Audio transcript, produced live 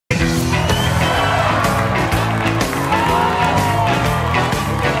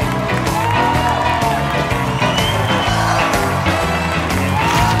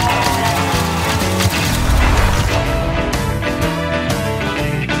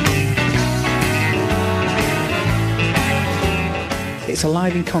It's a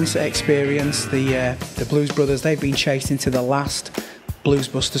live in concert experience. The Blues Brothers, they've been chased into the last Blues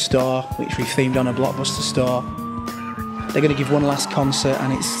Buster store, which we themed on a Blockbuster store. They're going to give one last concert,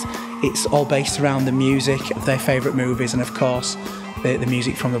 and it's all based around the music of their favourite movies and, of course, the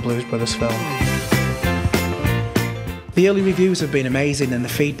music from the Blues Brothers film. The early reviews have been amazing and the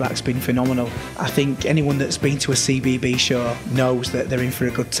feedback's been phenomenal. I think anyone that's been to a CBB show knows that they're in for a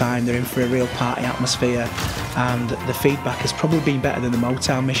good time, they're in for a real party atmosphere, and the feedback has probably been better than the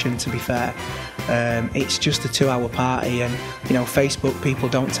Motown mission, to be fair. It's just a 2-hour party, and you know, Facebook, people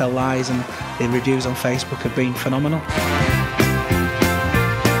don't tell lies, and the reviews on Facebook have been phenomenal.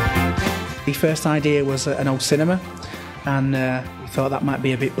 The first idea was an old cinema, and we thought that might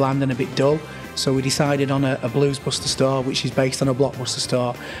be a bit bland and a bit dull. So we decided on a Blues Buster store, which is based on a Blockbuster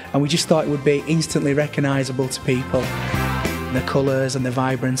store, and we just thought it would be instantly recognisable to people, the colours and the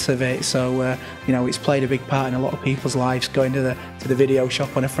vibrance of it. So you know, it's played a big part in a lot of people's lives, going to the video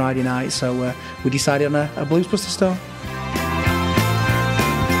shop on a Friday night. So we decided on a Blues Buster store.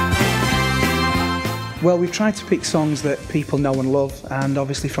 Well, we've tried to pick songs that people know and love, and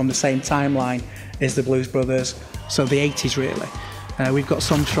obviously from the same timeline as the Blues Brothers, so the 80s really. We've got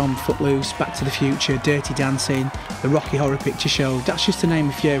songs from Footloose, Back to the Future, Dirty Dancing, the Rocky Horror Picture Show, that's just to name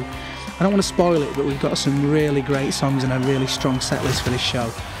a few. I don't want to spoil it, but we've got some really great songs and a really strong set list for this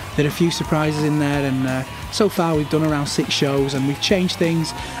show. There are a few surprises in there, and so far we've done around 6 shows, and we've changed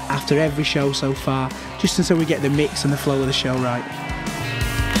things after every show so far, just until we get the mix and the flow of the show right.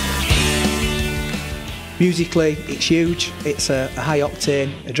 Musically, it's huge. It's a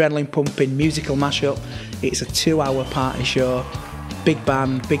high-octane, adrenaline-pumping musical mashup. It's a 2-hour party show. Big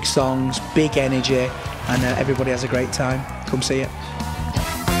band, big songs, big energy, and everybody has a great time. Come see it.